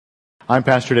I'm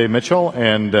Pastor Dave Mitchell,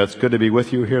 and it's good to be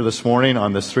with you here this morning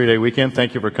on this 3-day weekend.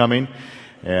 Thank you for coming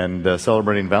and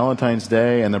celebrating Valentine's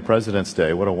Day and then President's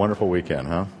Day. What a wonderful weekend,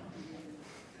 huh?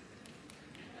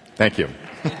 Thank you.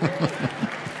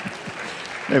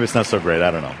 Maybe it's not so great,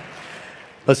 I don't know.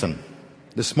 Listen,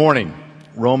 this morning,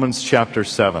 Romans chapter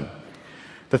 7.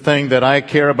 The thing that I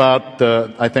care about,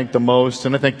 I think the most,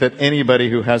 and I think that anybody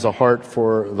who has a heart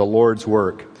for the Lord's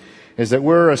work, is that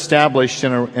we're established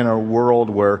in a world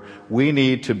where we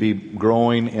need to be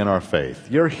growing in our faith.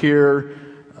 You're here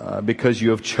because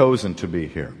you have chosen to be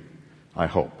here, I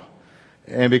hope.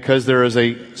 And because there is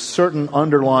a certain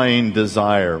underlying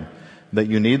desire that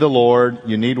you need the Lord,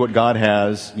 you need what God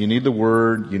has, you need the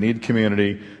Word, you need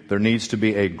community. There needs to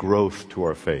be a growth to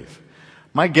our faith.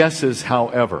 My guess is,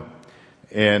 however,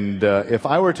 and if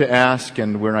I were to ask,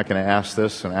 and we're not going to ask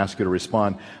this and ask you to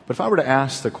respond, but if I were to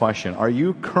ask the question, are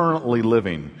you currently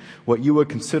living what you would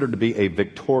consider to be a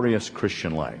victorious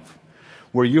Christian life?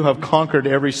 Where you have conquered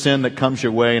every sin that comes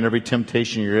your way and every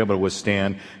temptation you're able to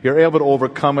withstand. You're able to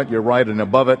overcome it, you're right and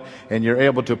above it, and you're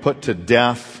able to put to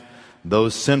death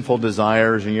those sinful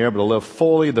desires, and you're able to live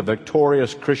fully the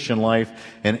victorious Christian life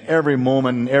in every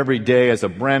moment and every day as a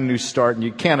brand new start, and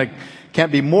you can't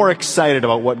be more excited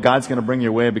about what God's going to bring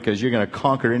your way because you're going to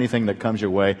conquer anything that comes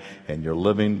your way, and you're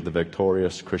living the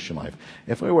victorious Christian life.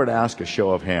 If we were to ask a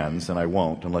show of hands, and I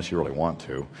won't unless you really want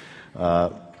to,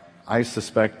 I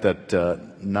suspect that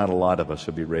not a lot of us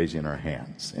would be raising our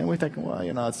hands. And we think, well,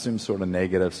 it seems sort of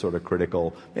negative, sort of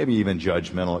critical, maybe even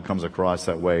judgmental. It comes across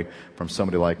that way from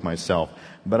somebody like myself.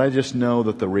 But I just know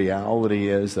that the reality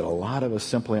is that a lot of us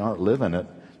simply aren't living it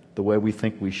the way we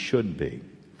think we should be.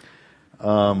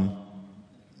 Read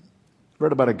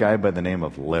about a guy by the name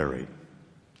of Larry.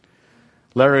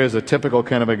 Larry is a typical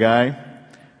kind of a guy.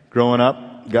 Growing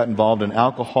up, got involved in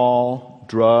alcohol,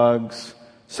 drugs,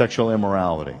 sexual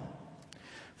immorality.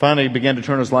 Finally, he began to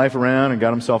turn his life around and got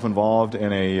himself involved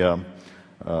in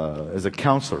as a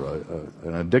counselor,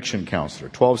 an addiction counselor,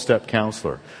 12-step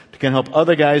counselor, to kind of help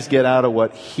other guys get out of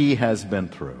what he has been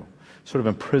through. Sort of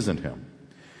imprisoned him.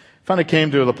 Finally came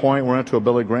to the point where we went to a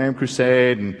Billy Graham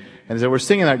crusade, and as they were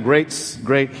singing that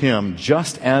great hymn,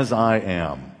 Just As I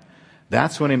Am,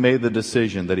 that's when he made the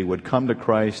decision that he would come to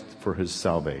Christ for his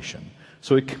salvation.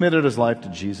 So he committed his life to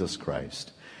Jesus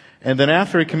Christ. And then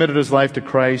after he committed his life to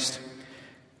Christ,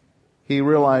 he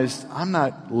realized, I'm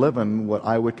not living what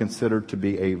I would consider to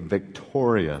be a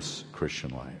victorious Christian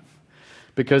life.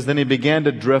 Because then he began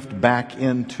to drift back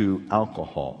into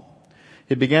alcohol.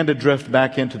 He began to drift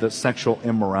back into the sexual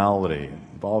immorality,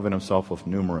 involving himself with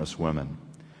numerous women.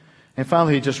 And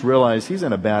finally he just realized he's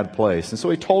in a bad place. And so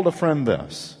he told a friend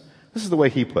this. This is the way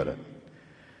he put it.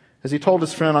 As he told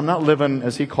his friend, I'm not living,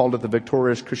 as he called it, the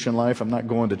victorious Christian life. I'm not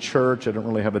going to church. I don't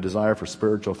really have a desire for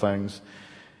spiritual things.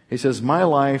 He says, my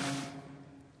life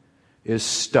is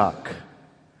stuck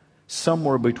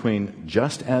somewhere between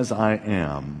just as I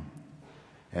am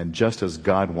and just as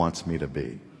God wants me to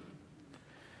be.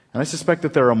 And I suspect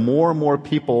that there are more and more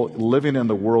people living in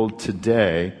the world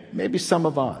today, maybe some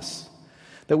of us,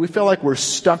 that we feel like we're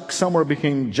stuck somewhere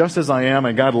between just as I am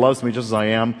and God loves me just as I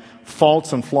am,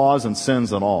 faults and flaws and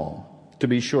sins and all. To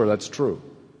be sure, that's true.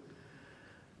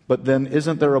 But then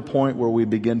isn't there a point where we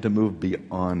begin to move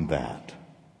beyond that?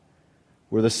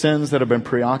 Where the sins that have been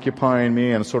preoccupying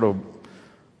me and sort of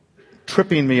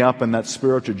tripping me up in that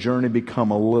spiritual journey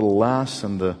become a little less,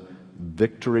 and the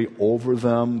victory over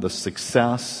them, the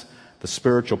success, the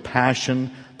spiritual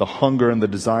passion, the hunger and the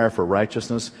desire for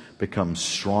righteousness becomes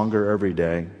stronger every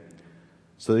day.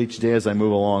 So that each day as I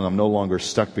move along, I'm no longer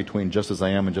stuck between just as I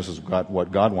am and just as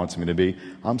what God wants me to be.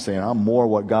 I'm saying I'm more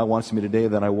what God wants me today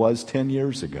than I was 10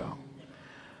 years ago.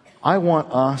 I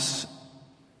want us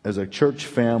as a church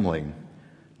family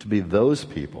to be those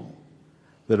people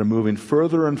that are moving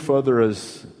further and further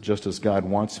just as God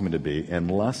wants me to be, and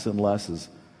less as,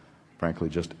 frankly,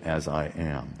 just as I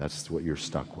am. That's what you're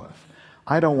stuck with.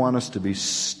 I don't want us to be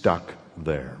stuck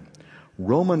there.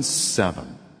 Romans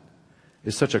 7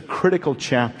 is such a critical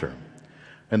chapter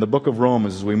in the book of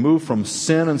Romans as we move from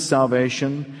sin and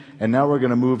salvation, and now we're going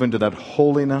to move into that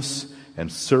holiness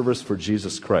and service for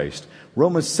Jesus Christ.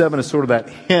 Romans 7 is sort of that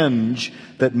hinge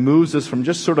that moves us from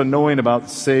just sort of knowing about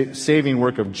saving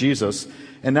work of Jesus,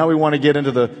 and now we want to get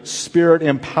into the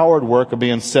Spirit-empowered work of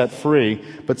being set free.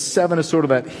 But 7 is sort of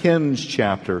that hinge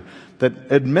chapter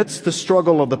that admits the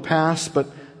struggle of the past, but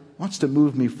wants to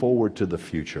move me forward to the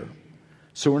future.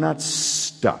 So we're not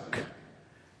stuck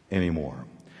anymore.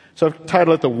 So I've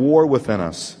titled it The War Within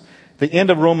Us. The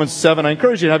end of Romans 7. I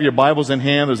encourage you to have your Bibles in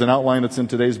hand. There's an outline that's in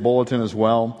today's bulletin as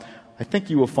well. I think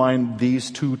you will find these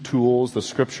two tools, the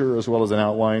Scripture as well as an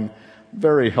outline,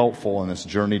 very helpful in this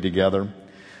journey together.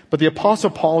 But the Apostle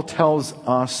Paul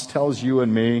tells you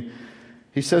and me,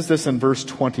 he says this in verse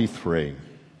 23.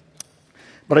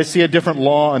 But I see a different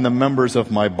law in the members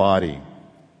of my body,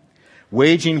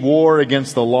 waging war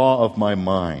against the law of my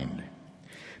mind,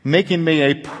 making me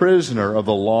a prisoner of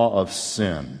the law of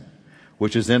sin,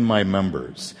 which is in my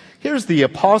members. Here's the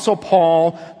Apostle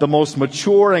Paul, the most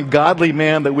mature and godly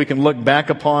man that we can look back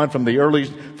upon from the early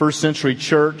first century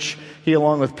church. He,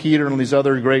 along with Peter and these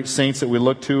other great saints that we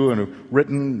look to and who've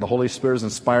written, the Holy Spirit has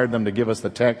inspired them to give us the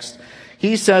text.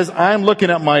 He says, I'm looking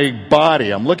at my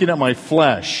body, I'm looking at my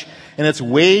flesh, and it's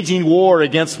waging war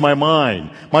against my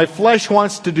mind. My flesh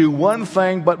wants to do one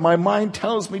thing, but my mind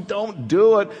tells me don't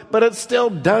do it, but it still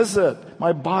does it.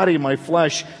 My body, my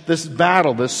flesh, this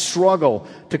battle, this struggle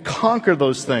to conquer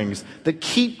those things that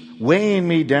keep weighing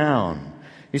me down.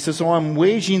 He says, so I'm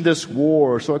waging this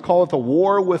war, so I call it the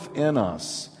war within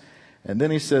us. And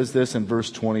then he says this in verse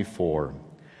 24,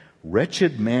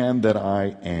 wretched man that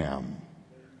I am,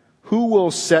 who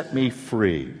will set me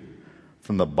free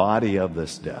from the body of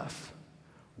this death?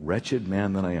 Wretched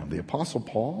man that I am. The Apostle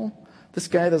Paul, this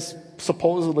guy that's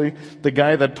supposedly the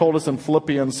guy that told us in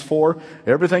Philippians 4,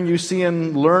 everything you see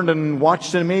and learned and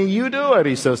watched in me, you do it,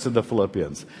 he says to the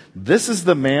Philippians. This is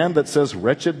the man that says,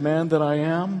 wretched man that I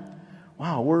am?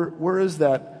 Wow, where is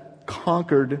that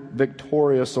conquered,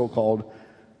 victorious, so-called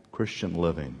Christian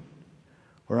living,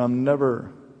 where I'm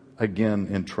never again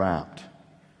entrapped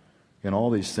in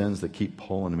all these sins that keep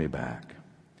pulling me back?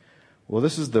 Well,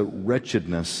 this is the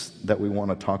wretchedness that we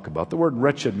want to talk about. The word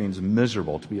wretched means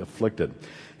miserable, to be afflicted.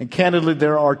 And candidly,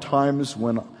 there are times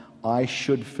when I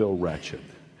should feel wretched.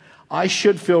 I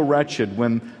should feel wretched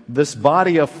when this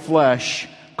body of flesh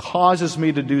causes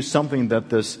me to do something that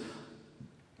this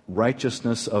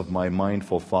righteousness of my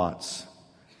mindful thoughts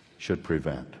should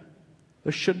prevent.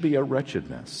 There should be a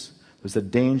wretchedness. There's a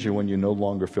danger when you no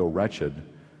longer feel wretched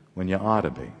when you ought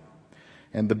to be.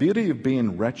 And the beauty of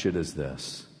being wretched is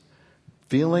this.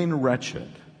 Feeling wretched,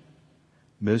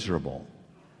 miserable,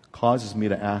 causes me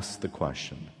to ask the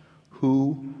question,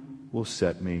 who will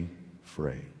set me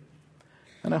free?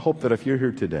 And I hope that if you're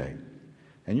here today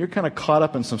and you're kind of caught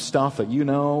up in some stuff that you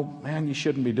know, man, you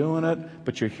shouldn't be doing it,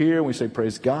 but you're here and we say,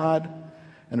 praise God.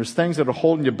 And there's things that are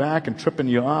holding you back and tripping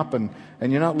you up, and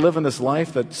you're not living this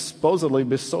life that supposedly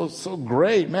is so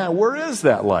great. Man, where is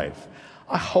that life?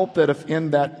 I hope that if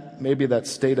in that, maybe that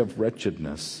state of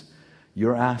wretchedness,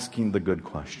 you're asking the good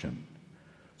question.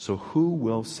 So who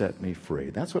will set me free?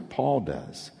 That's what Paul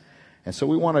does. And so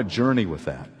we want to journey with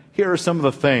that. Here are some of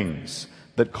the things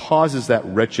that causes that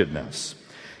wretchedness.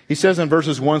 He says in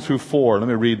verses 1 through 4, let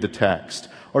me read the text.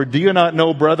 Or do you not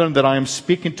know, brethren, that I am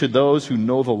speaking to those who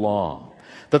know the law,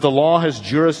 that the law has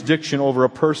jurisdiction over a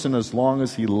person as long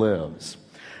as he lives?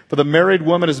 For the married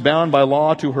woman is bound by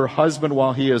law to her husband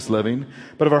while he is living,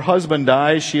 but if her husband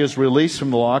dies, she is released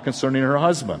from the law concerning her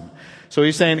husband. So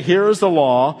he's saying, here is the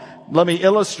law. Let me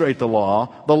illustrate the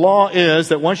law. The law is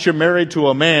that once you're married to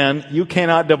a man, you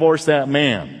cannot divorce that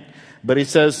man. But he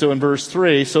says so in verse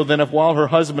 3, so then if while her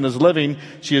husband is living,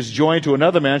 she is joined to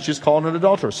another man, she's called an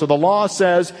adulteress. So the law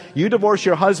says you divorce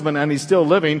your husband and he's still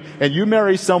living, and you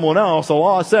marry someone else. The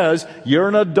law says you're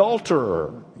an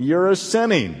adulterer. You're a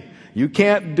sinning. You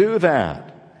can't do that.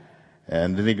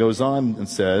 And then he goes on and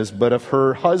says, but if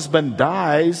her husband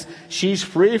dies, she's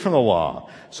free from the law,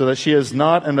 so that she is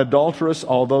not an adulteress,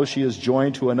 although she is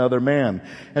joined to another man.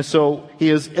 And so he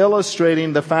is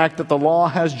illustrating the fact that the law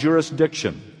has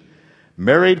jurisdiction.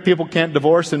 Married people can't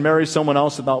divorce and marry someone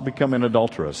else without becoming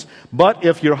adulterous. But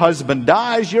if your husband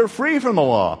dies, you're free from the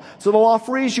law. So the law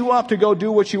frees you up to go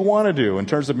do what you want to do in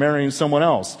terms of marrying someone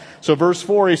else. So verse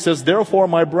 4, he says, therefore,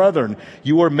 my brethren,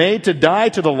 you were made to die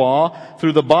to the law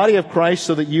through the body of Christ,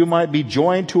 so that you might be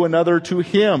joined to another, to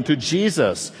him, to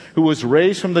Jesus, who was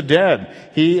raised from the dead.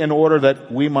 He, in order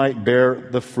that we might bear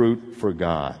the fruit for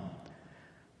God.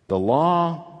 The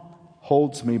law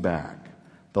holds me back.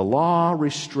 The law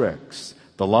restricts,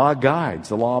 the law guides,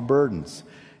 the law burdens.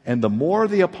 And the more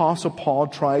the Apostle Paul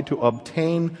tried to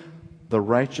obtain the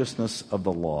righteousness of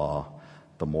the law,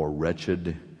 the more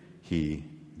wretched he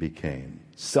became.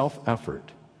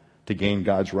 Self-effort to gain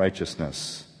God's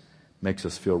righteousness makes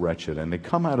us feel wretched. And they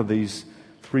come out of these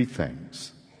three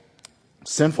things.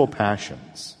 Sinful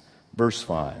passions. Verse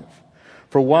 5.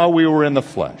 For while we were in the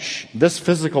flesh, this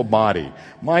physical body,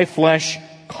 my flesh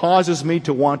causes me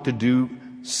to want to do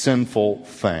sinful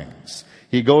things.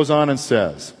 He goes on and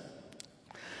says,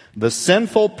 the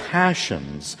sinful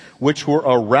passions which were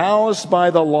aroused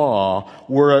by the law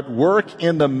were at work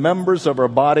in the members of our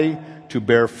body to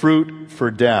bear fruit for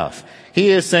death. He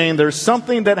is saying there's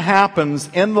something that happens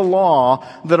in the law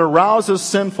that arouses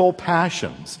sinful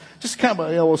passions. Just kind of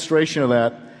an illustration of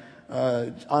that.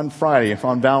 On Friday,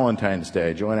 on Valentine's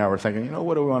Day, Joy and I were thinking,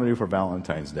 what do we want to do for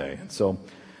Valentine's Day? And so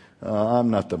I'm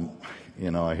not the,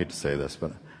 I hate to say this,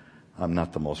 but I'm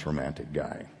not the most romantic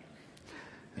guy.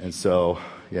 And so,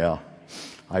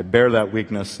 I bear that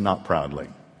weakness not proudly.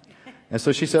 And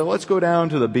so she said, let's go down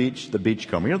to the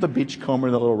Beachcomber. You know the Beachcomber,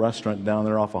 the little restaurant down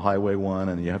there off of Highway 1,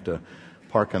 and you have to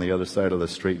park on the other side of the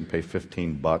street and pay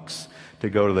 $15 to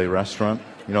go to the restaurant?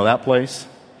 You know that place?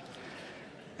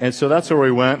 And so that's where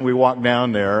we went. We walked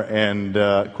down there, and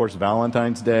of course,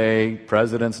 Valentine's Day,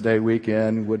 President's Day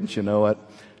weekend, wouldn't you know it?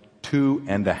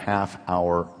 2.5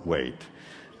 hour wait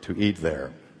to eat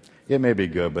there. It may be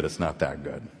good, but it's not that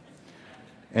good.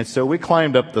 And so we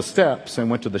climbed up the steps and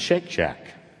went to the Shake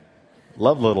Shack.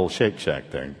 Love little Shake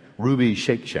Shack there, Ruby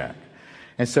Shake Shack.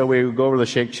 And so we would go over to the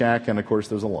Shake Shack, and of course,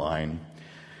 there's a line.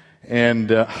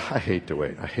 And I hate to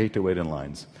wait. I hate to wait in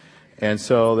lines. And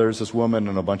so there's this woman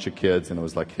and a bunch of kids, and it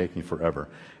was like taking forever.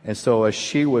 And so as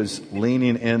she was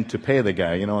leaning in to pay the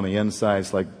guy, on the inside,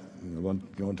 it's like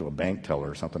going to a bank teller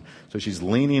or something. So she's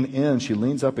leaning in. She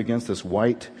leans up against this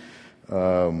white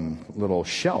little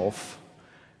shelf,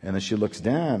 and then she looks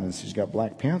down, and she's got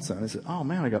black pants on. I said, oh,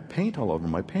 man, I got paint all over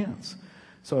my pants.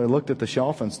 So I looked at the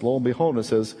shelf, and lo and behold, it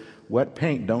says, wet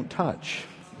paint, don't touch.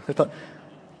 I thought,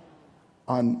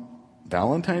 on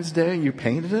Valentine's Day, you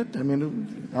painted it? I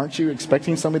mean, aren't you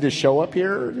expecting somebody to show up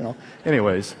here?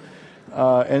 Anyways.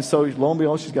 And so lo and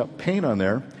behold, she's got paint on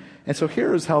there. And so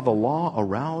here is how the law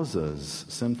arouses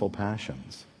sinful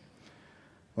passions.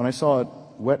 When I saw it,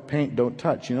 wet paint, don't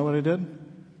touch, you know what I did?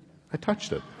 I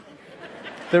touched it.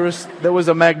 There was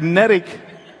a magnetic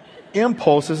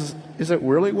impulse. Is it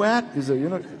really wet? Is it,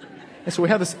 And so we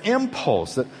have this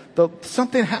impulse that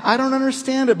something, I don't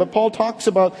understand it, but Paul talks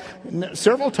about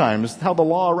several times how the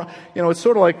law, it's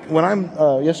sort of like when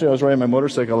yesterday I was riding my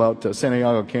motorcycle out to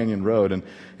Santiago Canyon Road, and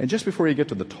just before you get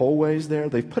to the tollways there,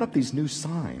 they've put up these new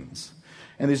signs.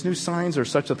 And these new signs are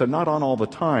such that they're not on all the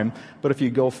time, but if you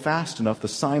go fast enough, the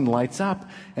sign lights up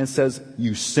and says,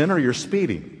 you sinner, you're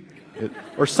speeding.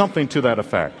 Or something to that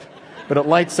effect. But it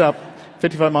lights up,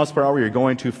 55 miles per hour, you're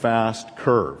going too fast,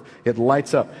 curve. It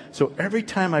lights up. So every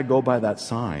time I go by that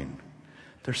sign,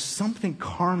 there's something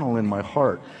carnal in my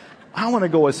heart. I want to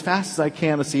go as fast as I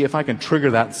can to see if I can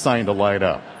trigger that sign to light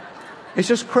up. It's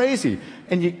just crazy.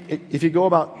 And if you go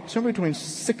about somewhere between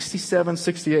 67,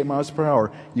 68 miles per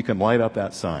hour, you can light up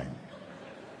that sign.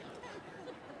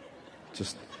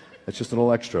 It's just a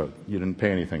little extra you didn't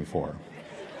pay anything for.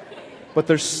 But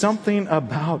there's something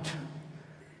about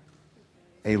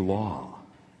a law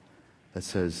that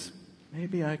says,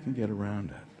 maybe I can get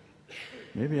around it.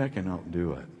 Maybe I can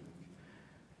outdo it.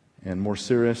 And more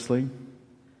seriously,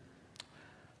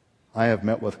 I have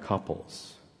met with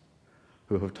couples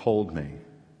who have told me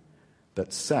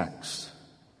that sex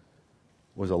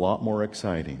was a lot more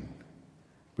exciting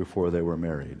before they were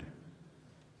married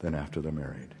than after they're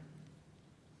married.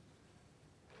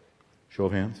 Show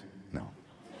of hands? No.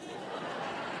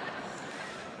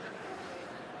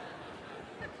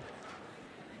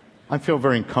 I feel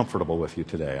very uncomfortable with you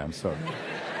today. I'm sorry.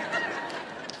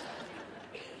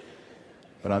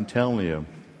 But I'm telling you,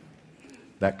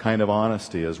 that kind of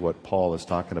honesty is what Paul is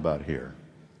talking about here.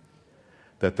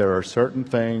 That there are certain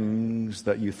things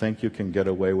that you think you can get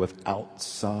away with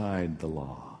outside the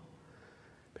law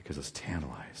because it's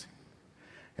tantalizing.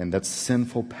 And that's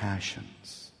sinful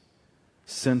passions.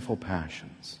 Sinful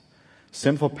passions.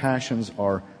 Sinful passions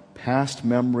are past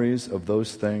memories of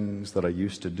those things that I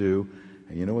used to do.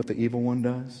 And you know what the evil one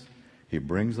does? He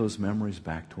brings those memories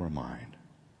back to our mind.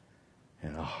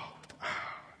 And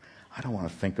I don't want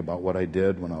to think about what I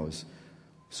did when I was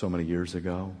so many years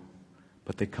ago.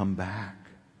 But they come back.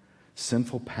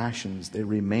 Sinful passions, they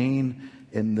remain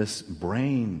in this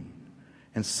brain.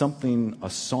 And something, a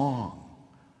song,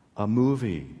 a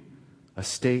movie, a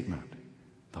statement,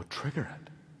 they'll trigger it.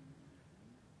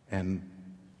 And,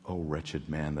 oh, wretched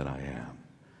man that I am,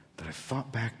 that I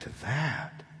thought back to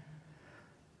that.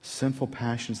 Sinful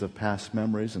passions of past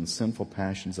memories and sinful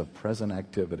passions of present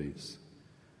activities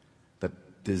that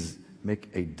make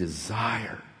a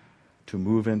desire to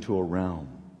move into a realm.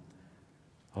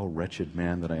 Oh, wretched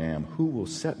man that I am, who will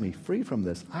set me free from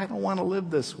this? I don't want to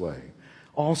live this way.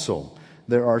 Also,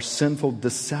 there are sinful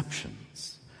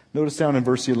deceptions. Notice down in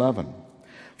verse 11.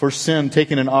 For sin,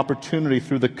 taking an opportunity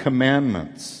through the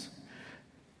commandments,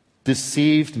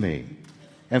 deceived me,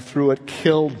 and through it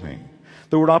killed me.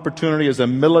 The word opportunity is a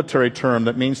military term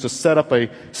that means to set up a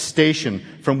station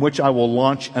from which I will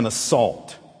launch an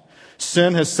assault.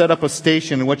 Sin has set up a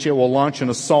station in which it will launch an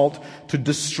assault to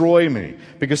destroy me,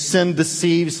 because sin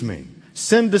deceives me.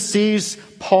 Sin deceives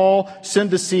Paul. Sin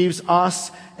deceives us.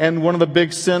 And one of the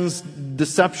big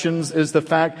deceptions is the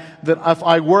fact that if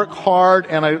I work hard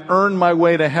and I earn my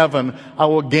way to heaven, I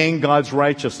will gain God's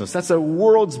righteousness. That's the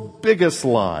world's biggest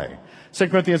lie. 2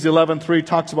 Corinthians 11:3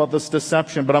 talks about this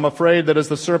deception. But I'm afraid that as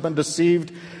the serpent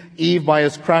deceived Eve by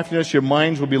his craftiness, your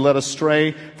minds will be led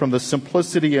astray from the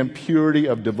simplicity and purity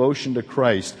of devotion to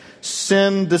Christ.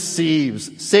 Sin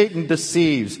deceives. Satan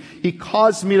deceives. He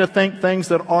caused me to think things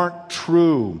that aren't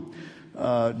true.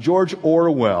 George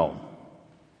Orwell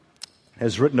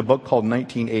has written a book called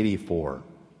 1984.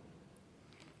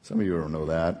 Some of you don't know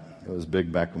that. It was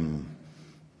big back when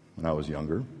I was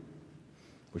younger,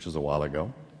 which was a while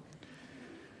ago.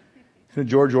 In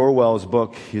George Orwell's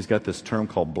book, he's got this term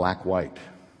called black-white.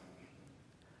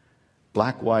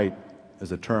 Black-white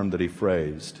is a term that he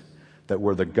phrased, that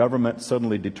where the government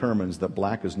suddenly determines that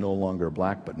black is no longer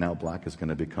black, but now black is going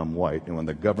to become white. And when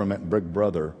the government,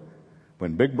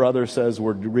 when Big Brother says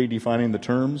we're redefining the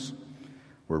terms,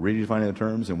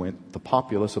 and when the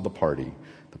populace of the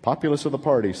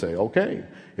party say, okay,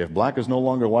 if black is no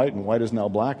longer white and white is now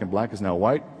black and black is now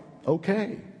white,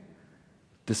 okay.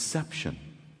 Deception,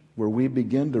 where we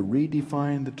begin to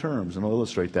redefine the terms, and I'll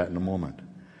illustrate that in a moment.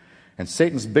 And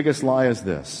Satan's biggest lie is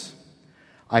this: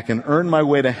 I can earn my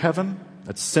way to heaven.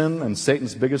 That's sin and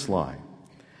Satan's biggest lie.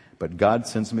 But God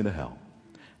sends me to hell.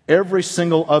 Every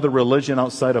single other religion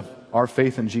outside of our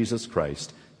faith in Jesus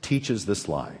Christ teaches this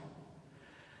lie.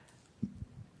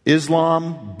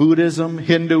 Islam, Buddhism,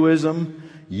 Hinduism,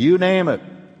 you name it.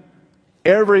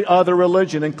 Every other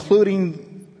religion,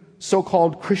 including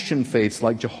so-called Christian faiths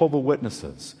like Jehovah's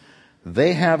Witnesses,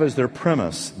 they have as their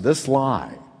premise this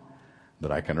lie,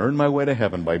 that I can earn my way to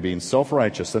heaven by being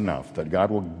self-righteous enough that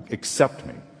God will accept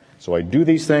me. So I do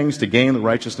these things to gain the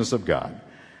righteousness of God.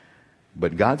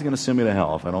 But God's going to send me to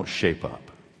hell if I don't shape up.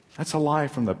 That's a lie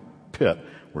from the pit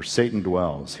where Satan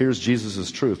dwells. Here's Jesus'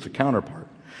 truth, the counterpart.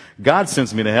 God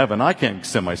sends me to heaven. I can't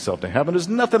send myself to heaven. There's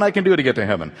nothing I can do to get to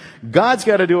heaven. God's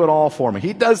got to do it all for me.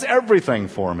 He does everything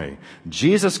for me.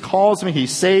 Jesus calls me. He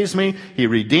saves me. He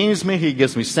redeems me. He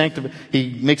gives me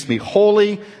He makes me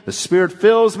holy. The Spirit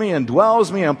fills me and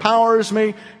dwells me, empowers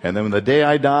me. And then when the day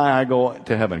I die, I go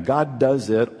to heaven. God does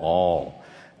it all.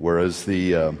 Whereas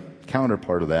the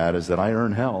counterpart of that is that I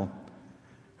earn hell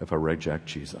if I reject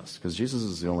Jesus. Because Jesus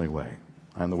is the only way.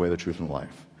 I'm the way, the truth, and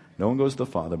life. No one goes to the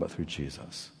Father but through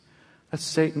Jesus. That's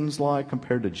Satan's lie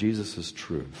compared to Jesus'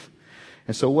 truth.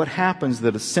 And so what happens is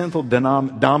that a sinful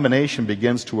domination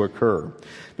begins to occur.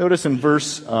 Notice in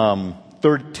verse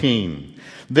 13.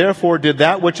 Therefore did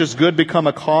that which is good become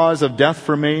a cause of death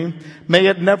for me? May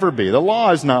it never be. The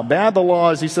law is not bad. The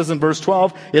law, as he says in verse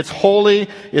 12, it's holy,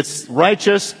 it's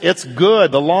righteous, it's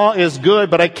good. The law is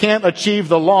good, but I can't achieve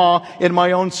the law in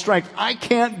my own strength. I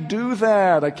can't do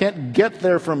that. I can't get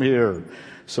there from here.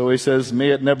 So he says, may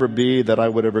it never be that I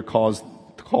would ever call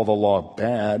the law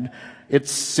bad.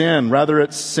 It's sin. Rather,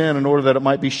 it's sin in order that it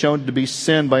might be shown to be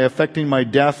sin by affecting my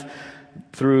death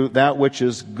through that which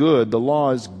is good. The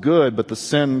law is good, but the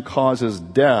sin causes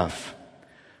death,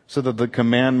 so that the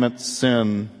commandment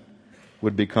sin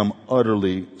would become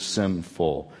utterly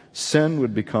sinful. Sin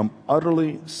would become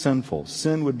utterly sinful.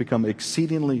 Sin would become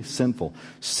exceedingly sinful.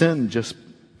 Sin just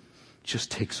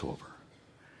takes over.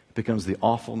 It becomes the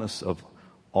awfulness of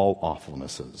all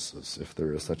awfulnesses, if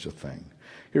there is such a thing.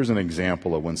 Here's an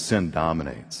example of when sin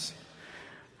dominates.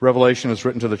 Revelation is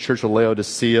written to the church of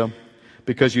Laodicea.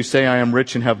 Because you say, I am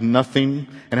rich and have nothing,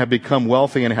 and have become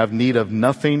wealthy and have need of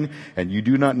nothing, and you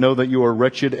do not know that you are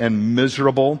wretched and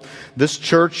miserable. This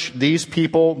church, these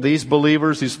people, these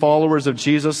believers, these followers of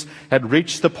Jesus had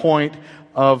reached the point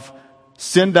of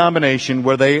sin domination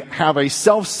where they have a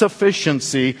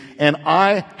self-sufficiency, and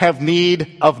I have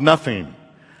need of nothing.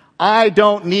 I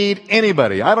don't need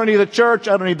anybody. I don't need the church.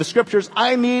 I don't need the scriptures.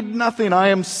 I need nothing. I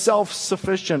am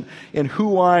self-sufficient in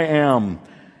who I am.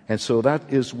 And so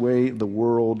that is the way the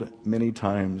world many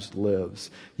times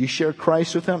lives. You share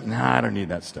Christ with them? Nah, I don't need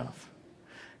that stuff.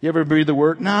 You ever read the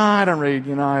Word? Nah, I don't read.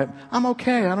 I'm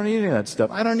okay. I don't need any of that stuff.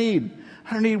 I don't need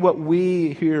what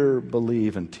we here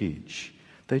believe and teach.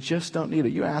 They just don't need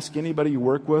it. You ask anybody you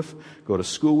work with, go to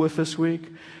school with this week,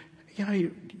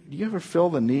 do you ever feel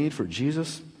the need for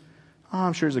Jesus? Oh,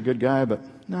 I'm sure he's a good guy, but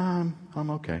no,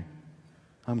 I'm okay.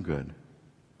 I'm good.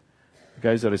 The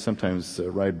guys that I sometimes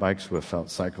ride bikes with out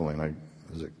cycling,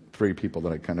 there's 3 people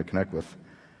that I kind of connect with.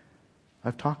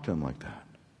 I've talked to them like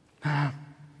that.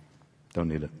 Don't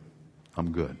need it.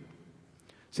 I'm good.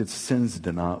 See, it's sin's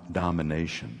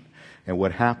domination. And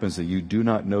what happens is that you do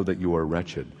not know that you are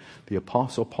wretched. The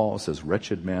Apostle Paul says,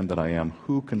 "Wretched man that I am,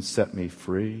 who can set me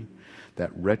free?"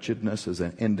 That wretchedness is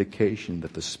an indication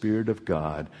that the Spirit of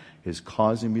God is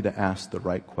causing me to ask the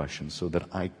right questions so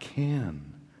that I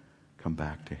can come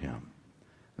back to Him.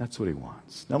 That's what He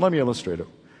wants. Now let me illustrate it.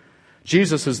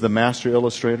 Jesus is the master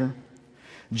illustrator.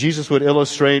 Jesus would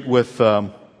illustrate with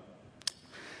a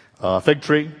fig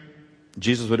tree.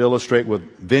 Jesus would illustrate with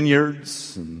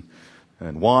vineyards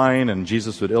and wine, and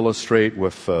Jesus would illustrate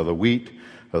with the wheat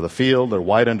of the field. They're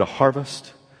white unto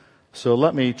harvest. So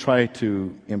let me try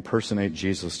to impersonate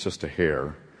Jesus just a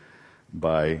hair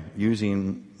by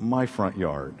using my front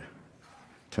yard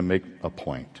to make a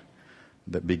point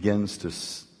that begins to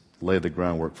lay the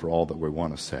groundwork for all that we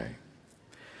want to say.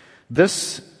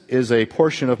 This is a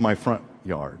portion of my front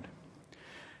yard.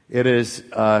 It is,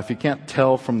 if you can't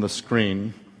tell from the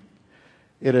screen,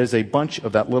 it is a bunch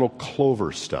of that little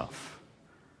clover stuff.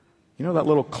 You know that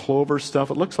little clover stuff?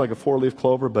 It looks like a four-leaf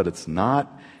clover, but it's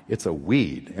not. It's a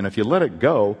weed. And if you let it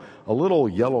go, a little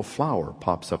yellow flower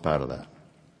pops up out of that.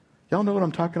 Y'all know what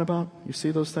I'm talking about? You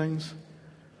see those things?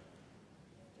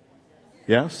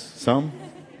 Yes? Some?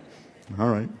 All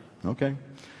right. Okay.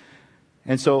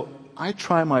 And so I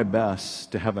try my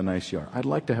best to have a nice yard. I'd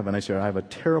like to have a nice yard. I have a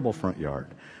terrible front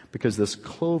yard because this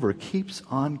clover keeps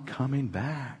on coming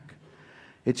back.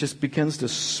 It just begins to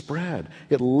spread.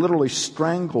 It literally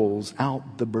strangles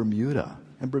out the Bermuda.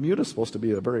 And Bermuda is supposed to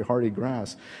be a very hardy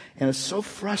grass. And it's so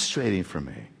frustrating for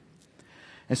me.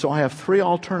 And so I have three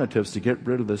alternatives to get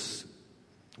rid of this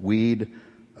weed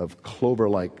of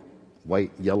clover-like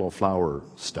white, yellow flower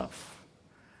stuff.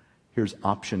 Here's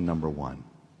option number one.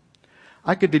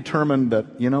 I could determine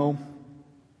that,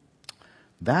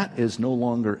 that is no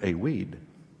longer a weed.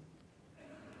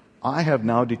 I have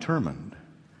now determined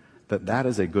that that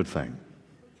is a good thing.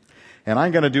 And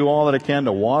I'm going to do all that I can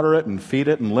to water it and feed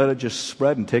it and let it just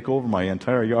spread and take over my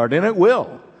entire yard. And it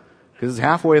will, because it's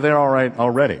halfway there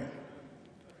already.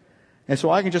 And so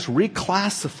I can just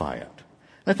reclassify it.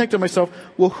 And I think to myself,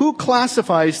 well, who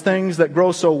classifies things that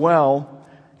grow so well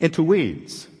into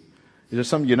weeds? Is there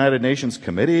some United Nations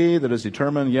committee that has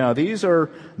determined, these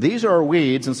are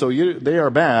weeds, and so they are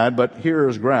bad, but here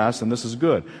is grass, and this is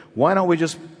good? Why don't we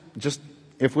just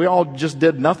if we all just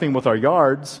did nothing with our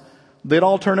yards, they'd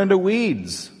all turn into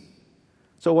weeds.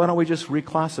 So why don't we just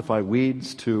reclassify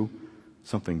weeds to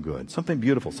something good, something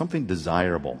beautiful, something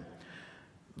desirable?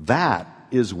 That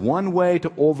is one way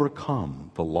to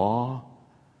overcome the law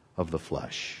of the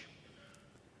flesh.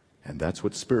 And that's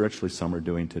what spiritually some are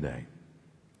doing today.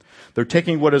 They're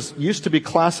taking what used to be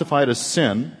classified as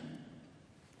sin,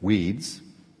 weeds,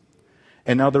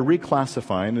 and now they're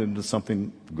reclassifying it into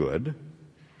something good,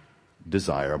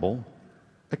 desirable,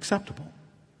 acceptable.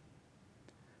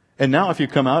 And now if you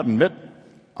come out and admit,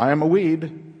 I am a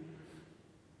weed,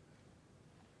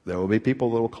 there will be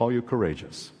people that will call you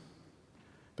courageous.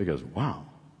 Because, wow,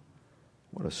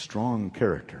 what a strong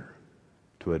character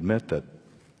to admit that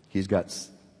he's got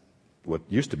what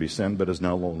used to be sin but is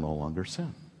now no longer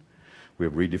sin. We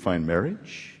have redefined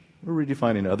marriage, we're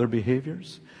redefining other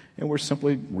behaviors, and we're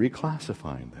simply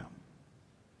reclassifying them.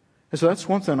 And so that's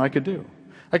one thing I could do.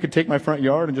 I could take my front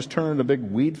yard and just turn it into a big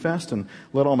weed fest and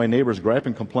let all my neighbors gripe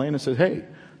and complain and say, hey,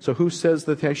 so who says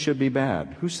that they should be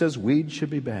bad? Who says weed should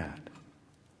be bad?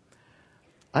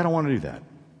 I don't want to do that.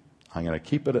 I'm going to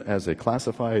keep it as a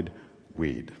classified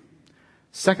weed.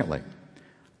 Secondly,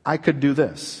 I could do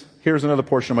this. Here's another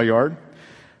portion of my yard.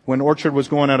 When Orchard was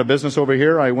going out of business over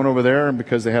here, I went over there, and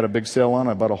because they had a big sale on,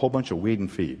 I bought a whole bunch of weed and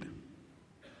feed.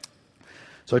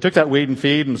 So I took that weed and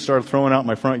feed and started throwing out in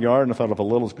my front yard, and I thought if a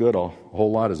little is good, a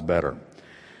whole lot is better.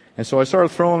 And so I started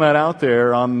throwing that out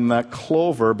there on that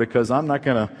clover because I'm not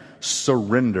going to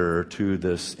surrender to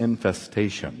this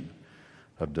infestation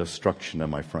of destruction in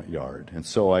my front yard. And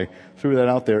so I threw that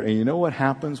out there, and you know what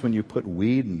happens when you put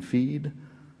weed and feed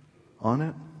on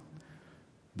it?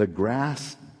 The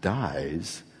grass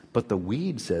dies, but the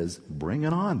weed says, bring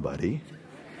it on, buddy.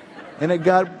 And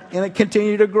it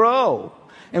continued to grow.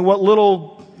 And what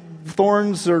little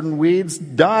thorns and weeds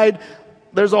died,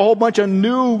 there's a whole bunch of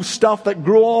new stuff that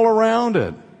grew all around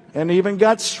it and even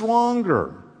got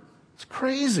stronger. It's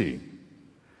crazy.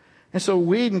 And so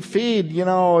weed and feed,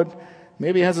 it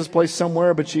maybe has its place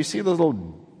somewhere, but you see those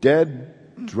little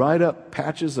dead, dried up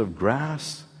patches of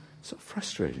grass? So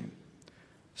frustrating.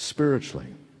 Spiritually,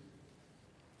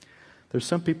 there's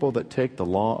some people that take the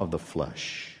law of the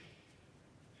flesh,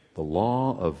 the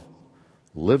law of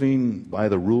living by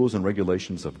the rules and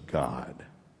regulations of God,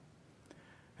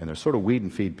 and they're sort of weed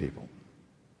and feed people.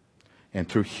 And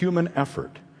through human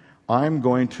effort, I'm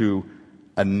going to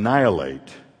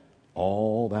annihilate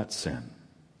all that sin.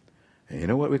 And you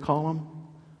know what we call them?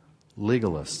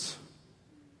 Legalists.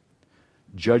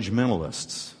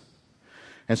 Judgmentalists.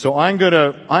 And so I'm going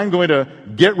to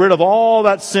get rid of all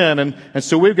that sin. And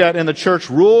so we've got in the church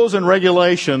rules and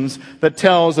regulations that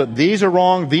tells that these are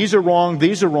wrong, these are wrong,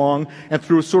 these are wrong. And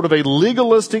through sort of a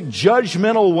legalistic,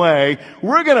 judgmental way,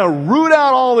 we're going to root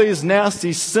out all these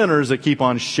nasty sinners that keep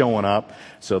on showing up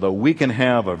so that we can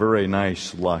have a very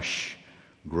nice, lush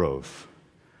growth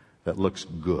that looks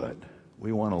good.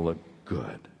 We want to look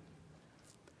good.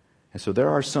 And so there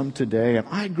are some today, and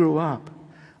I grew up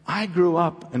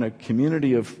in a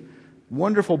community of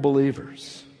wonderful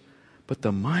believers, but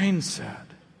the mindset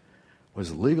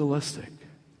was legalistic.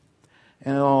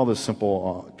 And all the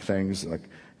simple things like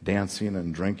dancing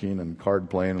and drinking and card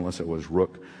playing, unless it was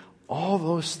rook, all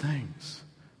those things.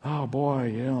 Oh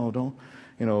boy,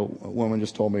 a woman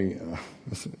just told me,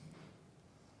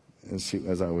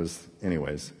 as I was,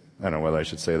 anyways, I don't know whether I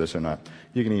should say this or not.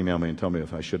 You can email me and tell me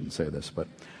if I shouldn't say this, but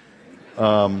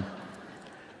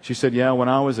she said, yeah, when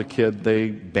I was a kid, they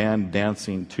banned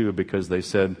dancing too because they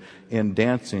said, in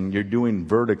dancing, you're doing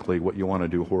vertically what you want to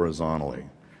do horizontally.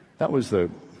 That was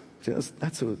and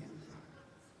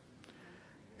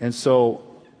so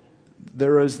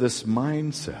there is this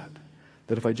mindset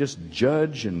that if I just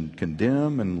judge and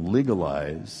condemn and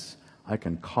legalize, I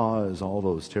can cause all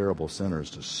those terrible sinners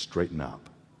to straighten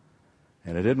up.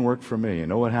 And it didn't work for me. You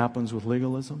know what happens with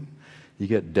legalism? You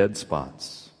get dead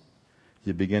spots.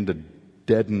 You begin to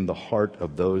deaden the heart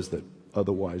of those that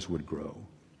otherwise would grow.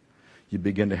 You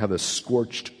begin to have a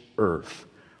scorched earth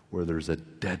where there's a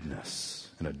deadness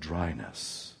and a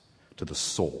dryness to the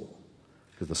soul.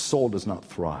 Because the soul does not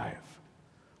thrive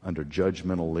under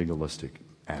judgmental, legalistic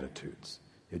attitudes.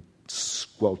 It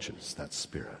squelches that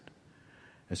spirit.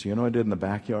 And so you know what I did in the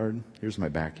backyard? Here's my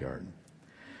backyard.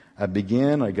 I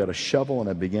got a shovel and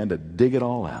I began to dig it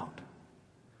all out.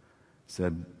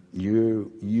 Said,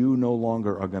 you no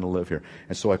longer are going to live here.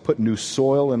 And so I put new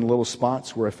soil in little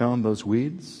spots where I found those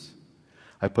weeds.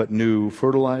 I put new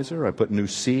fertilizer. I put new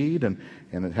seed, and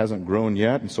it hasn't grown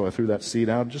yet. And so I threw that seed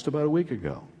out just about a week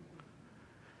ago.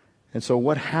 And so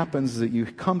what happens is that you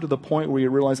come to the point where you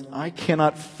realize, I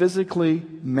cannot physically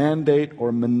mandate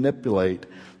or manipulate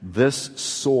this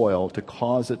soil to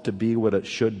cause it to be what it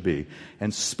should be.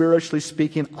 And spiritually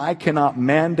speaking, I cannot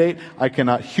mandate, I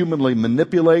cannot humanly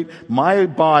manipulate my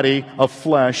body of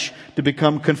flesh to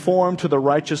become conformed to the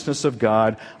righteousness of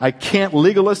God. I can't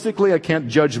legalistically, I can't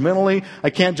judgmentally, I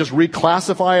can't just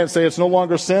reclassify it and say it's no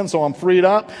longer sin, so I'm freed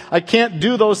up. I can't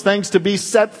do those things to be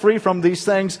set free from these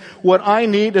things. What I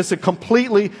need is a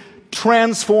completely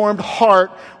transformed heart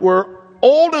where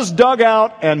old is dug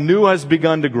out and new has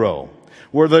begun to grow.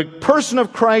 Where the person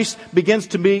of Christ begins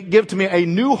to give to me a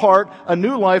new heart, a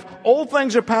new life. Old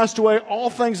things are passed away. All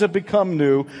things have become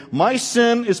new. My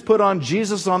sin is put on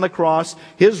Jesus on the cross.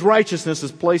 His righteousness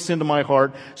is placed into my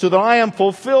heart so that I am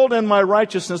fulfilled in my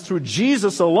righteousness through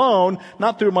Jesus alone,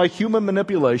 not through my human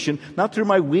manipulation, not through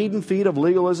my weed and feed of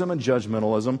legalism and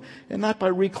judgmentalism, and not by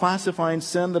reclassifying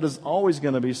sin that is always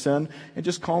going to be sin and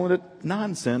just calling it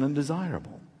non-sin and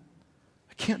desirable.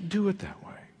 I can't do it that way.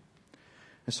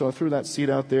 And so I threw that seed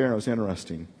out there, and it was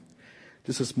interesting.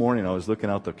 Just this morning, I was looking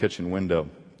out the kitchen window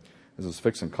as I was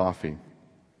fixing coffee,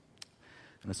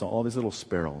 and I saw all these little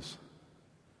sparrows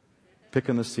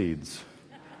picking the seeds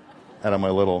out of my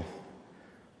little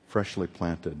freshly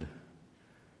planted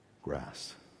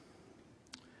grass.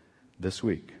 This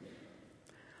week,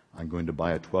 I'm going to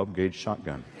buy a 12-gauge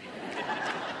shotgun.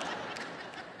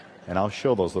 And I'll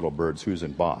show those little birds who's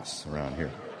in boss around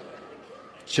here.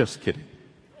 Just kidding.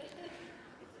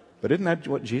 But isn't that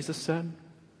what Jesus said?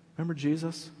 Remember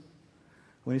Jesus?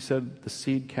 When he said, the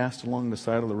seed cast along the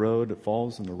side of the road, it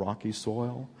falls in the rocky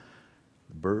soil.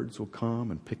 The birds will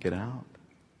come and pick it out.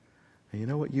 And you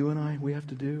know what you and I, we have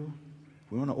to do?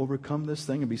 We want to overcome this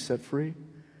thing and be set free.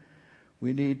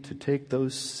 We need to take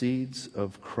those seeds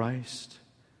of Christ,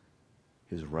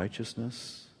 His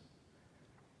righteousness,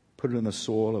 put it in the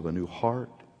soil of a new heart,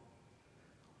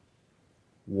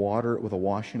 water it with a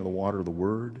washing of the water of the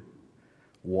Word,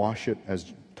 wash it,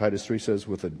 as Titus 3 says,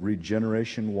 with a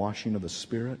regeneration washing of the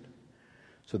Spirit,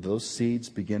 so those seeds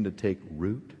begin to take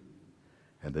root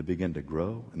and they begin to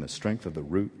grow, and the strength of the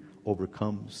root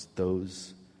overcomes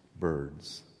those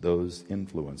birds, those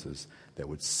influences that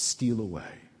would steal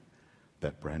away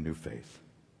that brand new faith.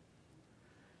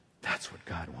 That's what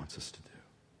God wants us to do.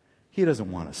 He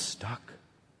doesn't want us stuck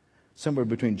somewhere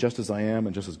between just as I am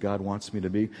and just as God wants me to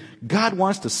be. God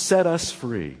wants to set us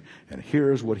free. And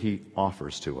here's what He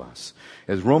offers to us.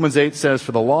 As Romans 8 says,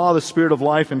 for the law of the Spirit of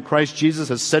life in Christ Jesus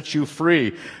has set you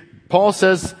free. Paul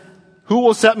says, Who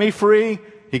will set me free?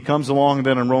 He comes along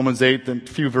then in Romans 8, and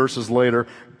a few verses later,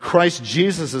 Christ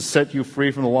Jesus has set you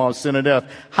free from the law of sin and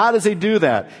death. How does he do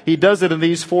that? He does it in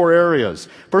these 4 areas.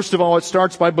 First of all, it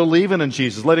starts by believing in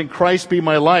Jesus, letting Christ be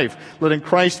my life, letting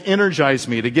Christ energize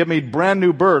me to give me brand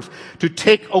new birth, to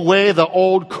take away the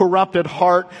old corrupted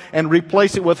heart and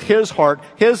replace it with his heart,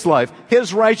 his life,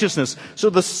 his righteousness. So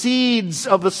the seeds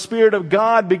of the Spirit of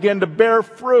God begin to bear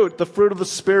fruit, the fruit of the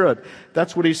Spirit.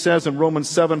 That's what he says in Romans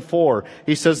 7:4.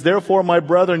 He says, therefore, my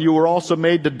brethren, you were also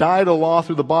made to die to the law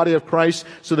through the body of Christ,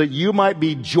 so that you might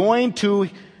be joined to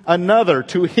another,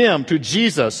 to him, to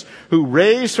Jesus, who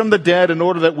raised from the dead in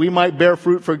order that we might bear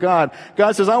fruit for God.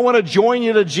 God says, I want to join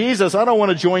you to Jesus. I don't want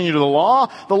to join you to the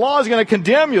law. The law is going to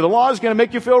condemn you. The law is going to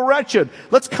make you feel wretched.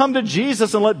 Let's come to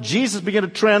Jesus and let Jesus begin to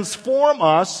transform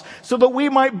us so that we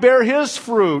might bear his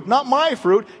fruit. Not my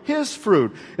fruit, his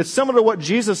fruit. It's similar to what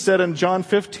Jesus said in John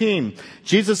 15.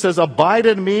 Jesus says, abide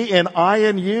in me and I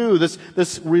in you.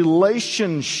 This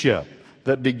relationship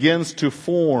that begins to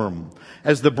form.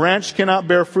 As the branch cannot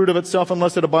bear fruit of itself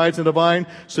unless it abides in the vine,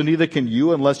 so neither can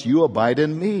you unless you abide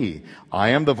in me. I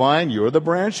am the vine, you are the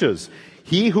branches.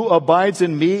 He who abides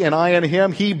in me and I in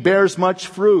him, he bears much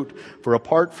fruit. For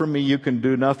apart from me, you can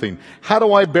do nothing. How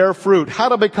do I bear fruit? How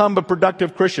to become a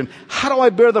productive Christian? How do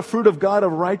I bear the fruit of God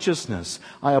of righteousness?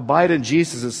 I abide in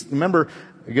Jesus. Remember,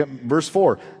 again, verse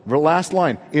 4, the last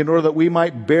line, in order that we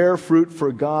might bear fruit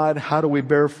for God. How do we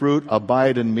bear fruit?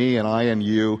 Abide in me and I in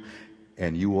you,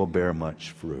 and you will bear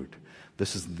much fruit.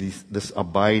 This is this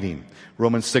abiding.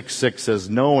 Romans 6:6 says,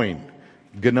 knowing,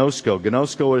 gnosko.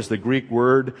 Gnosko is the Greek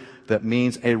word that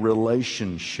means a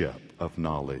relationship of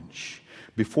knowledge.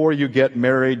 Before you get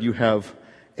married, you have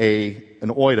an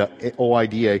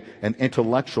oida, an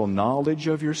intellectual knowledge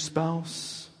of your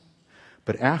spouse.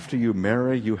 But after you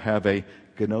marry, you have a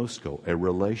gnosko, a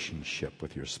relationship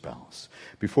with your spouse.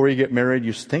 Before you get married,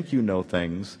 you think you know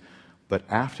things, but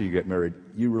after you get married,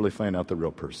 you really find out the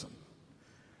real person.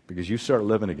 Because you start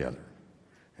living together.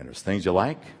 And there's things you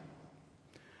like,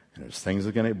 and there's things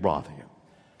that are going to bother you.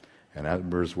 And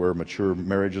that's where mature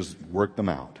marriages work them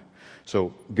out.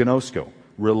 So, gnosko,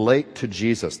 relate to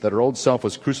Jesus. That our old self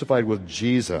was crucified with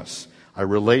Jesus. I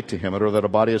relate to him in order that a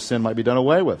body of sin might be done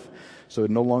away with. So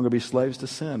no longer be slaves to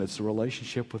sin. It's a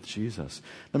relationship with Jesus.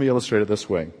 Let me illustrate it this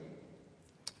way.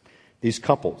 These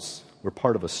couples were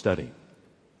part of a study.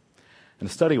 And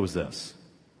the study was this.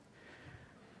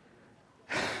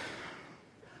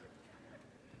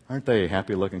 Aren't they a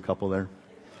happy-looking couple there?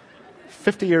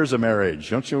 50 years of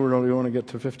marriage. Don't you really want to get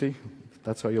to 50?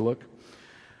 That's how you look.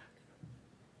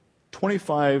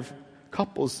 25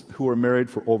 couples who were married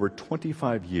for over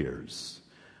 25 years.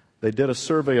 They did a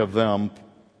survey of them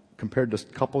compared to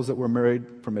couples that were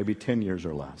married for maybe 10 years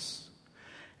or less.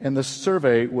 And the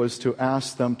survey was to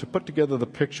ask them to put together the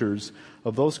pictures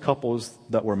of those couples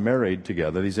that were married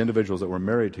together, these individuals that were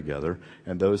married together,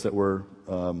 and those that were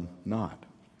not.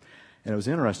 And it was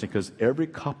interesting because every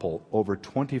couple over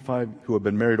 25, who had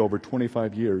been married over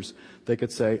 25 years, they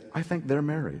could say, I think they're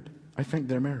married. I think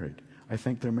they're married. I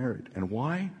think they're married. And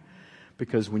why?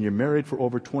 Because when you're married for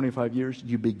over 25 years,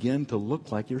 you begin to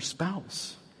look like your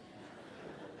spouse.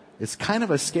 It's kind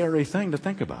of a scary thing to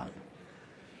think about.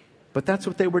 But that's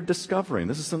what they were discovering.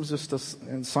 This is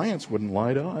and science wouldn't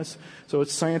lie to us. So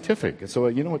it's scientific. And so,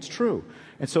 it's true.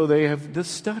 And so they have this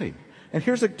study. And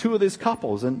here's two of these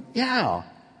couples. And yeah,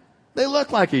 they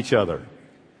look like each other.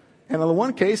 And in the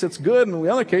one case, it's good. And in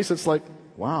the other case, it's like,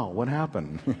 wow, what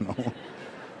happened?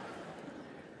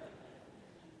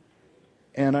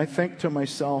 And I think to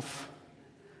myself,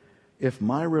 if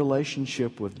my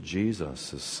relationship with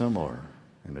Jesus is similar,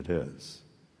 and it is,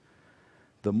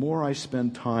 the more I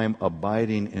spend time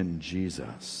abiding in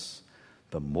Jesus,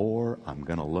 the more I'm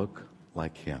going to look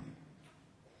like him.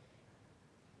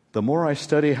 The more I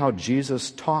study how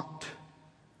Jesus talked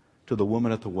to the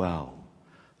woman at the well,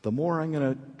 the more I'm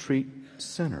going to treat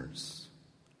sinners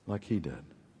like he did.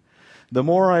 The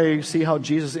more I see how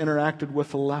Jesus interacted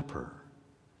with the leper,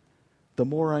 the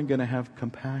more I'm going to have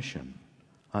compassion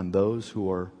on those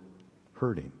who are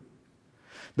hurting.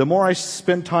 The more I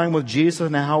spend time with Jesus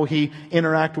and how he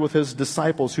interacted with his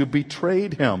disciples who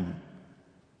betrayed him,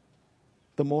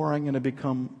 the more I'm going to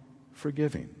become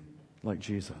forgiving like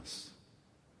Jesus.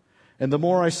 And the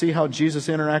more I see how Jesus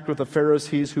interacted with the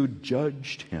Pharisees who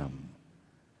judged him,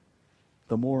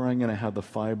 the more I'm going to have the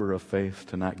fiber of faith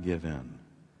to not give in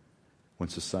when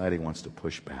society wants to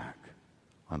push back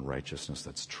on righteousness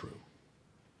that's true.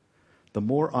 The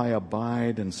more I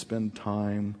abide and spend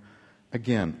time,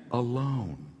 again,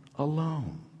 alone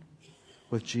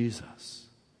with Jesus,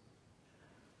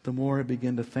 the more I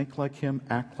begin to think like him,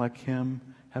 act like him,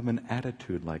 have an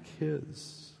attitude like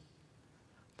His.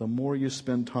 The more you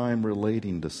spend time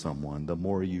relating to someone, the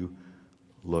more you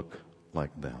look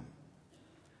like them.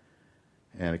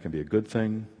 And it can be a good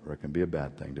thing or it can be a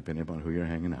bad thing, depending upon who you're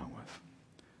hanging out with.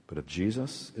 But if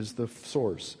Jesus is the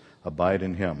source, abide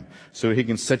in Him, so He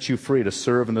can set you free to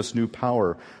serve in this new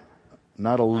power,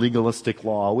 not a legalistic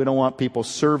law. We don't want people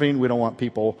serving. We don't want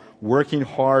people working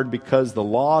hard because the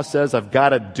law says I've got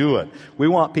to do it. We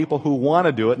want people who want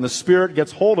to do it, and the Spirit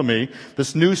gets hold of me,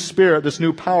 this new Spirit, this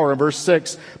new power in verse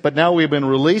 6. But now we've been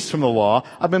released from the law.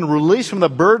 I've been released from the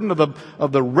burden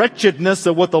of the wretchedness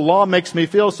of what the law makes me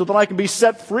feel so that I can be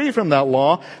set free from that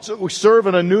law. So we serve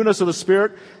in a newness of the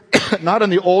Spirit, not in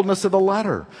the oldness of the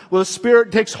letter. Well, the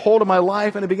Spirit takes hold of my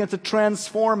life and it begins to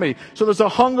transform me. So there's a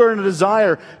hunger and a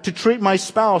desire to treat my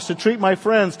spouse, to treat my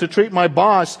friends, to treat my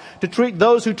boss, to treat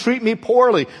those who treat me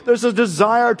poorly. There's a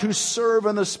desire to serve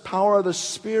in this power of the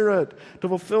Spirit, to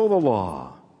fulfill the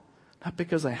law. Not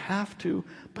because I have to,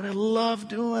 but I love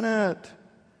doing it.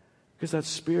 Because that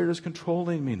Spirit is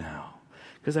controlling me now.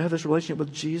 Because I have this relationship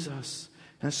with Jesus.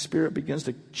 And the Spirit begins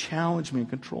to challenge me and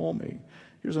control me.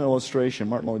 Here's an illustration.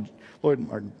 Martin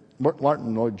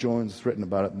Lloyd Jones has written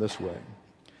about it this way.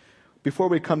 Before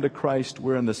we come to Christ,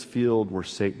 we're in this field where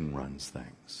Satan runs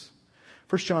things.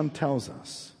 1 John tells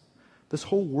us this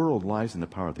whole world lies in the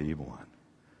power of the evil one.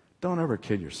 Don't ever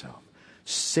kid yourself.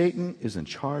 Satan is in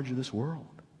charge of this world.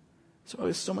 So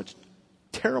there's so much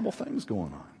terrible things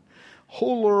going on.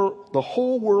 The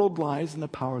whole world lies in the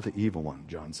power of the evil one,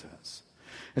 John says.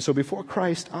 And so before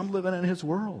Christ, I'm living in His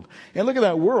world. And look at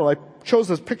that world. I chose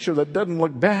this picture that doesn't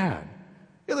look bad.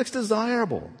 It looks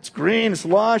desirable. It's green, it's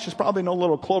lush, there's probably no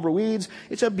little clover weeds.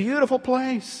 It's a beautiful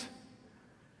place.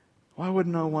 Why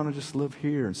wouldn't I want to just live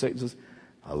here? And Satan says,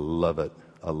 I love it.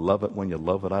 I love it when you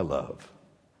love what I love.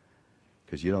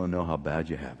 Because you don't know how bad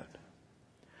you have it.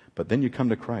 But then you come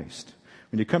to Christ.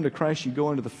 When you come to Christ, you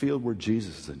go into the field where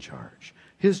Jesus is in charge.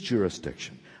 His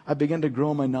jurisdiction. I begin to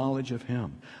grow my knowledge of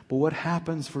Him. But what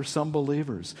happens for some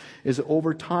believers is that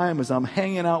over time, as I'm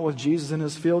hanging out with Jesus in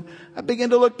His field, I begin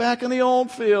to look back in the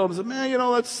old field and say, man,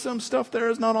 that's some stuff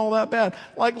there is not all that bad.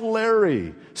 Like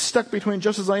Larry, stuck between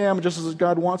just as I am and just as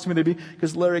God wants me to be,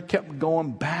 because Larry kept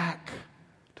going back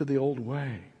to the old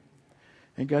way.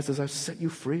 And God says, I've set you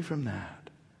free from that.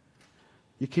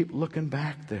 You keep looking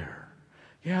back there.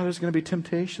 Yeah, there's going to be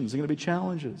temptations. There's going to be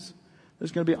challenges.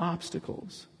 There's going to be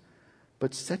obstacles.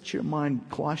 But set your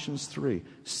mind, Colossians 3,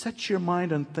 set your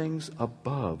mind on things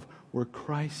above where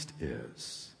Christ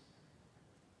is.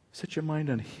 Set your mind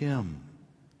on Him.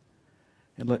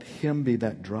 And let Him be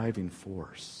that driving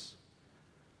force.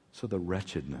 So the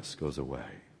wretchedness goes away.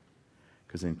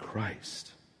 Because in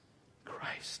Christ,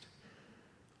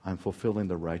 I'm fulfilling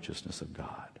the righteousness of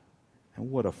God. And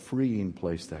what a freeing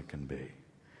place that can be.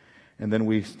 And then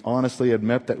we honestly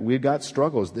admit that we've got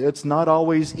struggles. It's not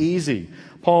always easy.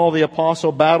 Paul the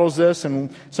Apostle battles this,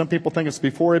 and some people think it's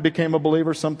before he became a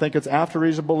believer. Some think it's after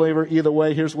he's a believer. Either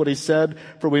way, here's what he said.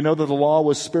 For we know that the law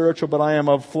was spiritual, but I am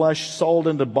of flesh, sold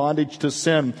into bondage to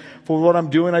sin. For what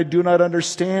I'm doing, I do not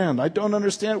understand. I don't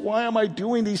understand. Why am I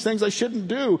doing these things I shouldn't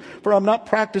do? For I'm not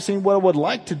practicing what I would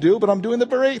like to do, but I'm doing the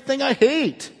very thing I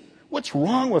hate. What's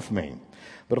wrong with me?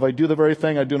 But if I do the very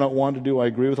thing I do not want to do, I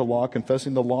agree with the law,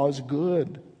 confessing the law is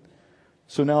good.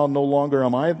 So now no longer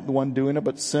am I the one doing it,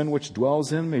 but sin which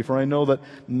dwells in me. For I know that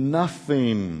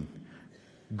nothing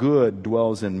good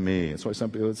dwells in me. That's why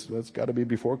some people, it's got to be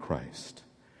before Christ.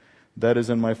 That is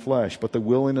in my flesh, but the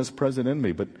willingness present in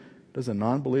me. But does a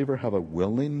non-believer have a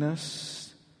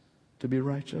willingness to be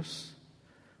righteous?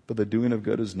 But the doing of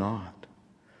good is not.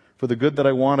 For the good that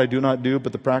I want, I do not do,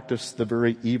 but the practice, the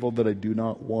very evil that I do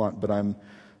not want. But I'm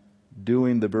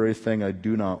doing the very thing I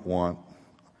do not want,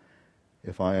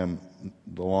 if I am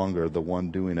no longer the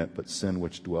one doing it, but sin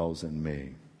which dwells in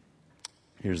me.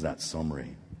 Here's that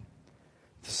summary.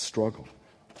 It's a struggle.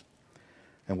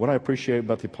 And what I appreciate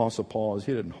about the Apostle Paul is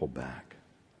he didn't hold back.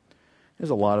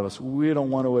 There's a lot of us, we don't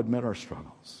want to admit our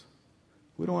struggles.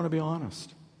 We don't want to be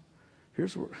honest.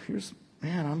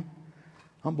 Man,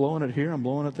 I'm blowing it here, I'm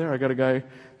blowing it there. I got a guy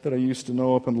that I used to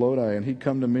know up in Lodi, and he'd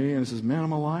come to me and says, man,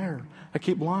 I'm a liar. I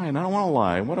keep lying. I don't want to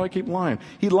lie. Why do I keep lying?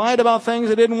 He lied about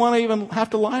things I didn't want to even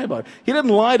have to lie about. He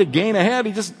didn't lie to gain a head.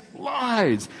 He just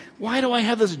lies. Why do I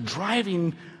have this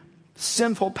driving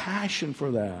sinful passion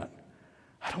for that?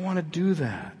 I don't want to do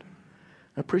that.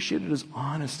 I appreciated his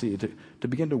honesty to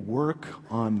begin to work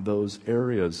on those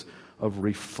areas of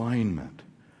refinement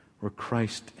where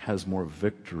Christ has more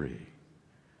victory.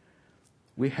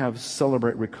 We have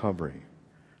Celebrate Recovery.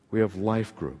 We have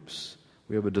life groups.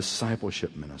 We have a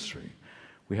discipleship ministry.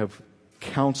 We have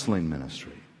counseling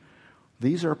ministry.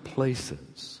 These are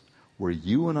places where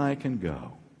you and I can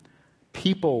go,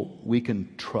 people we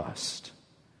can trust,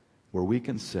 where we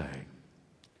can say,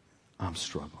 I'm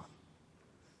struggling.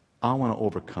 I want to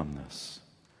overcome this.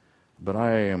 But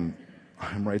I'm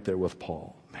right there with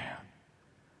Paul. Man,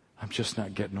 I'm just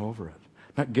not getting over it.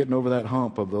 Not getting over that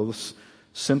hump of those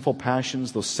sinful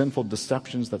passions, those sinful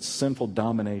deceptions, that sinful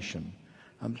domination.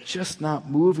 I'm just not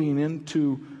moving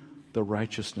into the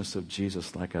righteousness of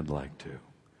Jesus like I'd like to.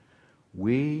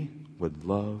 We would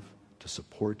love to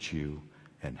support you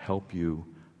and help you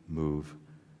move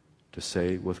to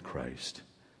say with Christ,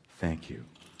 thank you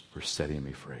for setting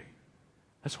me free.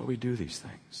 That's why we do these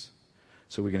things,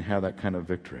 so we can have that kind of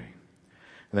victory.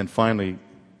 And then finally,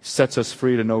 sets us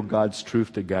free to know God's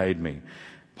truth to guide me.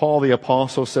 Paul the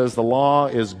Apostle says the law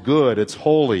is good, it's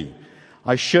holy.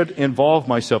 I should involve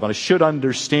myself and I should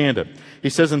understand it.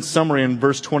 He says in summary in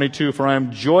verse 22, for I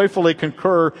am joyfully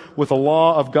concur with the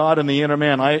law of God in the inner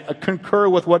man. I concur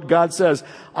with what God says.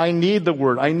 I need the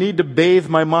Word. I need to bathe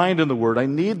my mind in the Word. I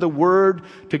need the Word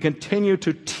to continue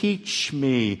to teach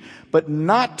me, but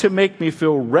not to make me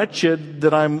feel wretched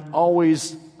that I'm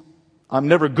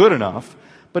never good enough,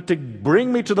 but to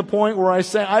bring me to the point where I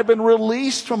say, I've been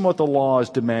released from what the law is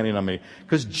demanding of me,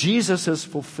 because Jesus has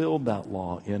fulfilled that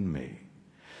law in me.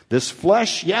 This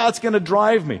flesh, it's going to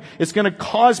drive me. It's going to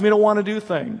cause me to want to do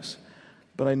things.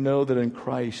 But I know that in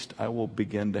Christ, I will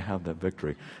begin to have that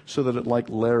victory. So that like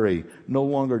Larry, no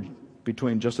longer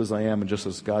between just as I am and just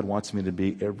as God wants me to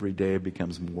be, every day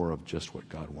becomes more of just what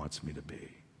God wants me to be.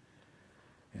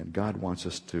 And God wants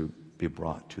us to be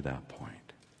brought to that point.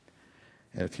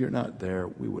 And if you're not there,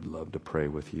 we would love to pray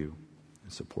with you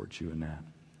and support you in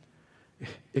that.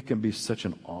 It can be such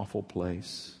an awful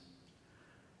place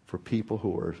for people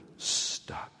who are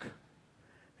stuck.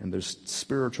 And their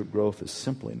spiritual growth is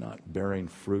simply not bearing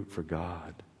fruit for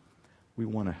God. We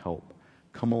want to help.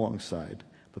 Come alongside.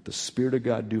 Let the Spirit of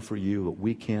God do for you what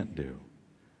we can't do.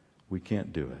 We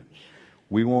can't do it.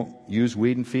 We won't use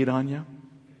weed and feed on you.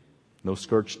 No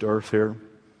scorched earth here.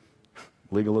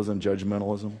 Legalism,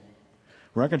 judgmentalism.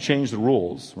 We're not going to change the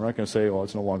rules. We're not going to say,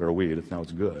 it's no longer a weed, now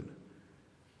it's good.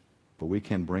 But we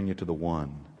can bring you to the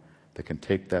one that can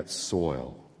take that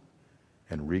soil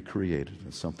and recreate it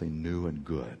into something new and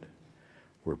good,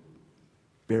 where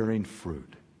bearing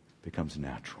fruit becomes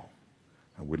natural.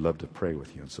 And we'd love to pray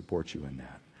with you and support you in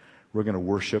that. We're going to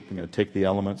worship. We're going to take the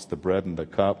elements, the bread and the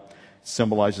cup. It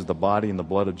symbolizes the body and the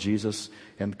blood of Jesus.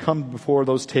 And come before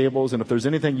those tables, and if there's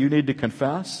anything you need to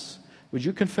confess, would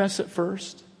you confess it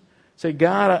first? Say,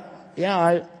 God,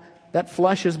 that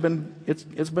flesh has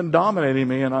been dominating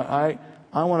me, and I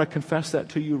want to confess that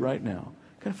to you right now.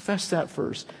 Confess that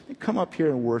first. Then come up here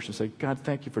and worship and say, God,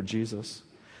 thank you for Jesus.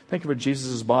 Thank you for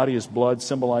Jesus' body, His blood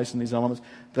symbolizing these elements.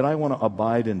 That I want to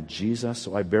abide in Jesus,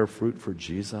 so I bear fruit for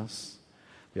Jesus.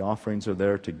 The offerings are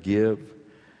there to give.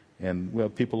 And we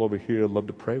have people over here who love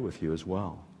to pray with you as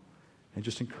well. And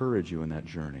just encourage you in that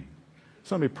journey.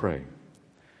 So let me pray,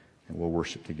 and we'll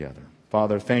worship together.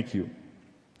 Father, thank you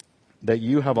that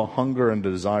you have a hunger and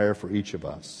desire for each of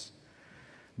us.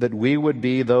 That we would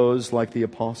be those like the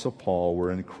Apostle Paul,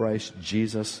 where in Christ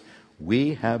Jesus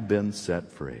we have been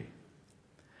set free.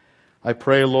 I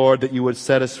pray, Lord, that you would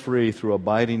set us free through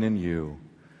abiding in you.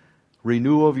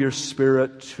 Renewal of your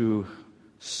Spirit to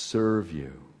serve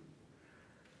you.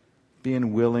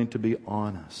 Being willing to be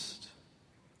honest.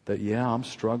 That, I'm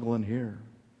struggling here.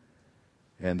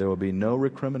 And there will be no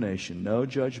recrimination, no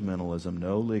judgmentalism,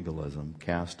 no legalism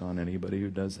cast on anybody who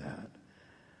does that.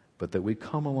 But that we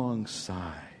come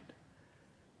alongside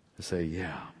to say,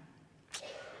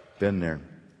 been there.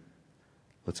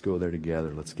 Let's go there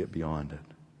together. Let's get beyond it.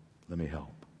 Let me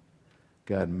help.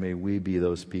 God, may we be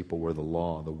those people where the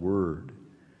law, the Word,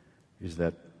 is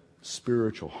that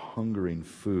spiritual hungering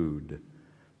food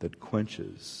that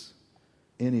quenches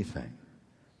anything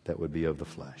that would be of the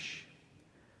flesh.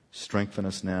 Strengthen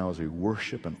us now as we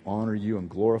worship and honor you and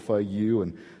glorify you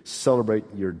and celebrate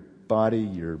your body,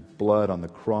 your blood on the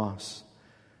cross,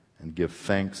 and give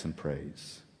thanks and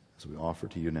praise as we offer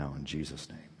to you now in Jesus'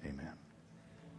 name. Amen.